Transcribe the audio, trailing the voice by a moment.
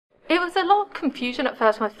It was a lot of confusion at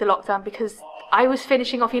first with the lockdown because I was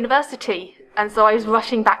finishing off university and so I was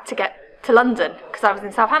rushing back to get to London because I was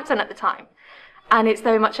in Southampton at the time. And it's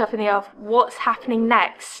very much up in the air of what's happening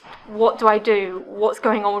next, what do I do, what's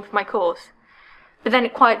going on with my course. But then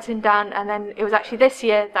it quieted down, and then it was actually this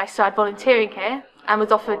year that I started volunteering here and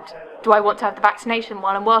was offered, do I want to have the vaccination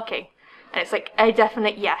while I'm working? And it's like a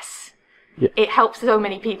definite yes. Yeah. It helps so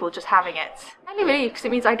many people just having it. Really, because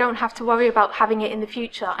it means I don't have to worry about having it in the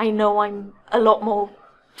future. I know I'm a lot more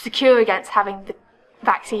secure against having the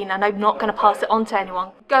vaccine and I'm not going to pass it on to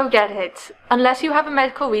anyone. Go get it. Unless you have a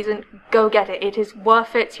medical reason, go get it. It is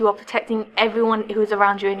worth it. You are protecting everyone who is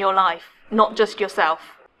around you in your life, not just yourself.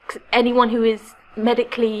 Because anyone who is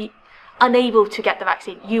medically unable to get the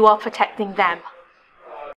vaccine, you are protecting them.